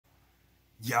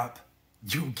Yup,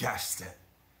 you guessed it.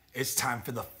 It's time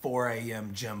for the 4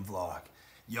 a.m. gym vlog.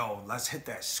 Yo, let's hit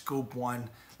that scoop one.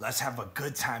 Let's have a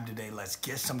good time today. Let's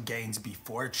get some gains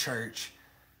before church.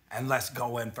 And let's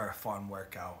go in for a fun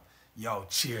workout. Yo,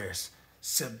 cheers.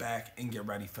 Sit back and get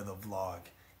ready for the vlog.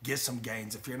 Get some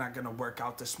gains. If you're not going to work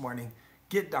out this morning,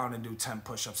 get down and do 10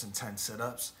 push-ups and 10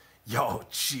 sit-ups. Yo,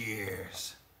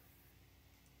 cheers.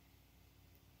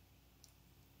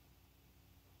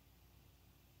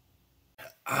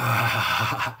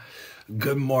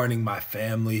 Good morning, my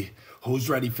family. Who's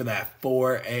ready for that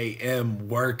 4 a.m.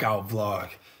 workout vlog?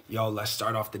 Yo, let's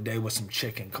start off the day with some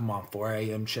chicken. Come on, 4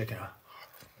 a.m. chicken.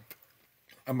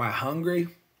 Am I hungry?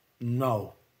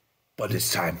 No, but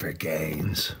it's time for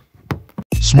gains.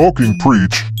 Smoking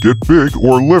preach, get big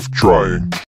or lift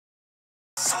trying.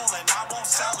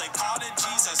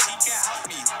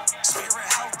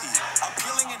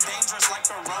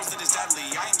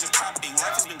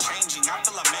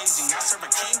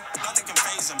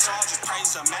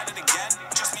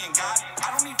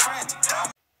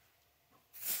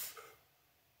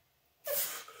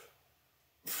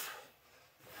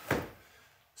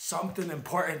 Something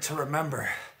important to remember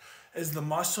is the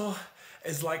muscle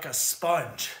is like a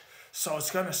sponge. So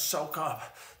it's gonna soak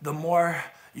up. The more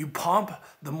you pump,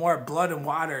 the more blood and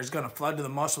water is gonna flood to the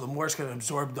muscle, the more it's gonna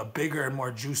absorb, the bigger and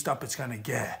more juiced up it's gonna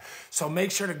get. So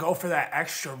make sure to go for that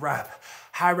extra rep.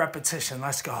 High repetition,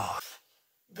 let's go.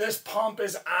 This pump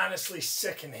is honestly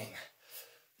sickening.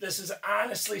 This is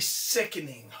honestly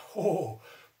sickening. Oh.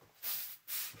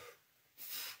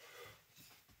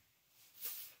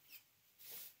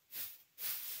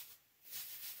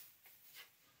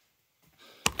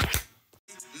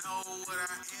 What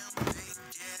I am, they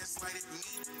gaslighted me.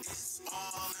 It's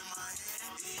all in my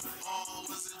head. It all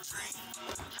was a dream,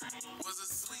 was a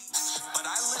sleep. But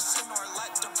I listen or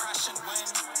let depression win.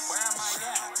 Where am I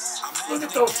at? Look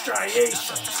at those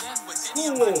striations.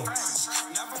 Ooh.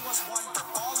 Never was one for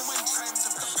following trends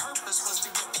if the purpose was to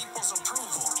get people's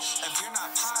approval. If you're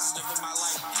not positive in my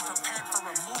life, be prepared for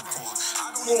removal.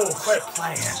 Ooh, quit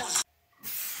playing.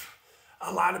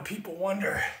 A lot of people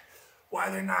wonder why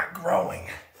they're not growing.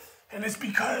 And it's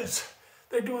because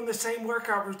they're doing the same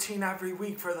workout routine every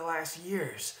week for the last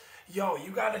years. Yo,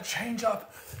 you gotta change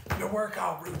up your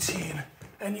workout routine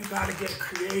and you gotta get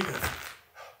creative.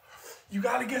 You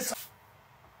gotta get some.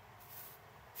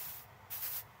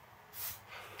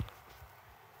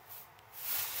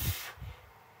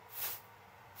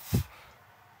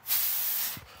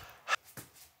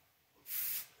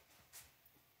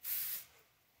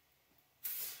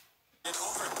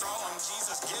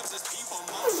 Jesus gives his people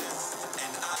motion,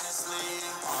 and honestly,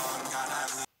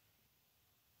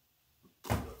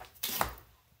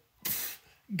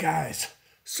 Guys,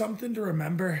 something to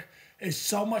remember is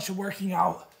so much of working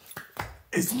out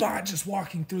is not just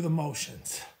walking through the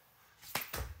motions,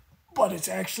 but it's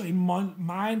actually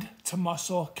mind to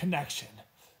muscle connection.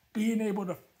 Being able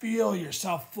to feel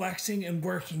yourself flexing and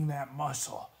working that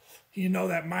muscle. You know,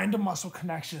 that mind to muscle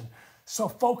connection. So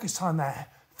focus on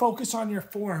that. Focus on your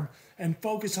form and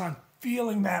focus on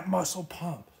feeling that muscle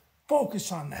pump.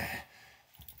 Focus on that.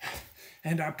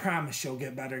 And I promise you'll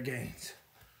get better gains.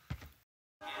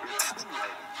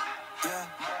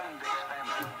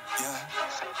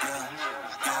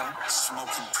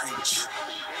 Smoking preach.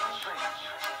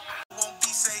 Won't be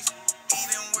safe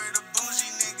eating where the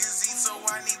bougie niggas eat, so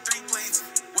I need 3 plates.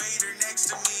 Waiter next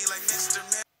to me like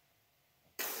Mr.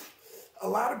 A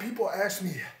lot of people ask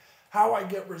me how I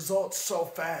get results so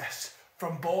fast,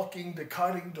 from bulking to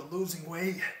cutting to losing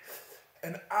weight.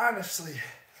 And honestly,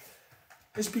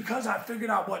 it's because I figured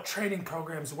out what training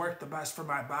programs work the best for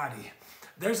my body.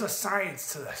 There's a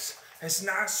science to this. It's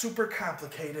not super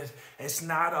complicated. It's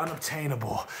not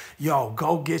unobtainable. Yo,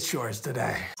 go get yours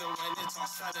today. When it's all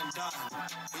said and done,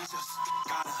 we just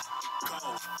gotta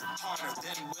go harder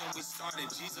than when we started.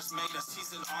 Jesus made us,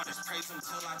 he's an artist. Praise him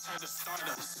till I turn to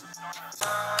stardust.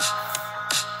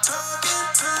 Talking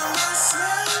to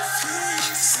myself,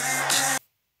 he said.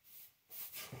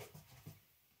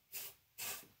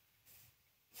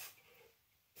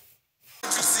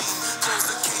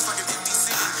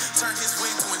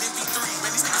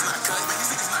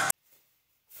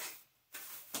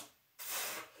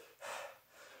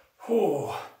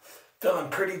 Ooh, feeling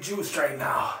pretty juiced right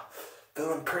now.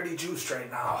 Feeling pretty juiced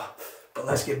right now. But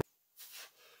let's get...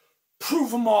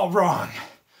 Prove them all wrong.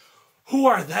 Who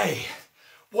are they?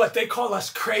 What, they call us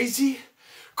crazy?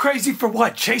 Crazy for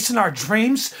what? Chasing our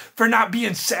dreams? For not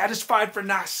being satisfied? For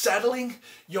not settling?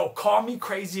 Yo, call me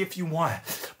crazy if you want.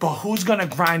 But who's gonna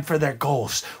grind for their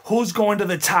goals? Who's going to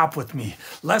the top with me?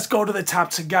 Let's go to the top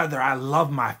together. I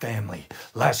love my family.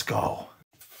 Let's go.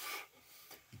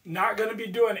 Not gonna be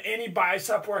doing any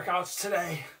bicep workouts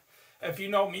today. If you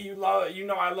know me, you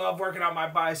know I love working out my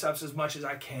biceps as much as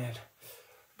I can.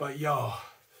 But yo.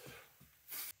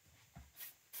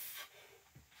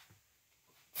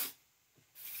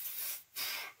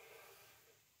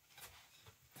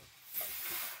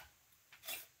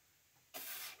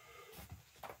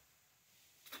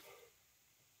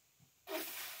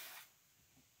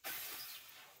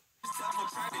 Devil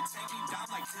tried to take me down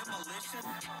like demolition.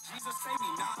 Jesus save me,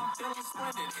 now I'm feeling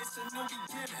splendid. It's a new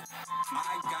beginning.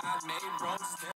 My God made roads.